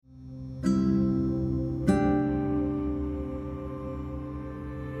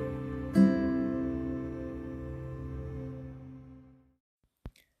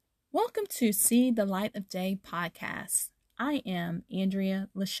to See the Light of Day podcast. I am Andrea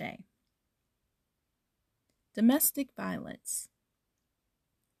Lachey. Domestic violence.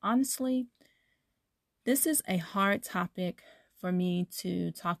 Honestly, this is a hard topic for me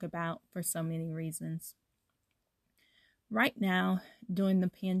to talk about for so many reasons. Right now, during the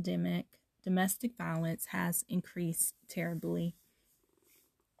pandemic, domestic violence has increased terribly.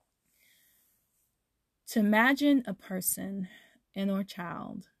 To imagine a person and or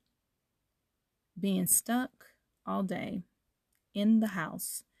child being stuck all day in the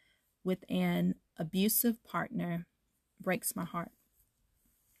house with an abusive partner breaks my heart.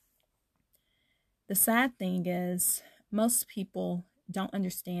 The sad thing is, most people don't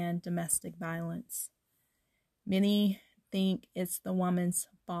understand domestic violence. Many think it's the woman's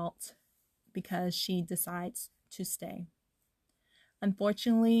fault because she decides to stay.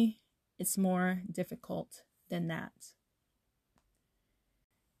 Unfortunately, it's more difficult than that.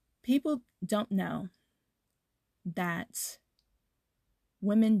 People don't know that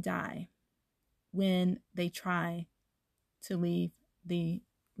women die when they try to leave the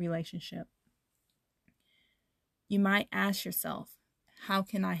relationship. You might ask yourself, how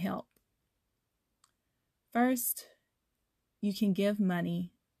can I help? First, you can give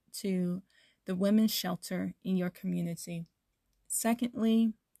money to the women's shelter in your community.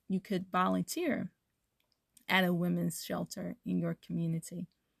 Secondly, you could volunteer at a women's shelter in your community.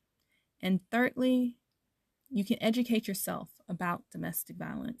 And thirdly, you can educate yourself about domestic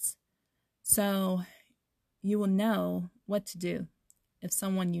violence, so you will know what to do if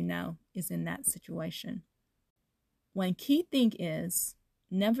someone you know is in that situation. One key thing is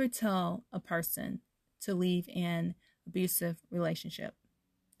never tell a person to leave an abusive relationship.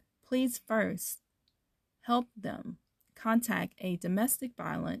 Please first help them contact a domestic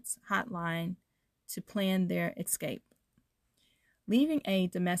violence hotline to plan their escape. Leaving a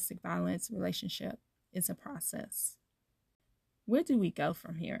domestic violence relationship is a process. Where do we go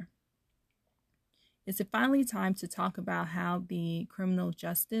from here? Is it finally time to talk about how the criminal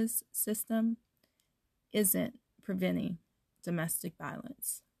justice system isn't preventing domestic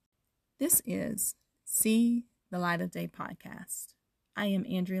violence? This is See the Light of Day podcast. I am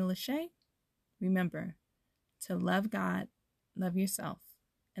Andrea Lachey. Remember to love God, love yourself,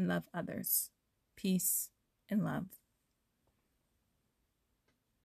 and love others. Peace and love.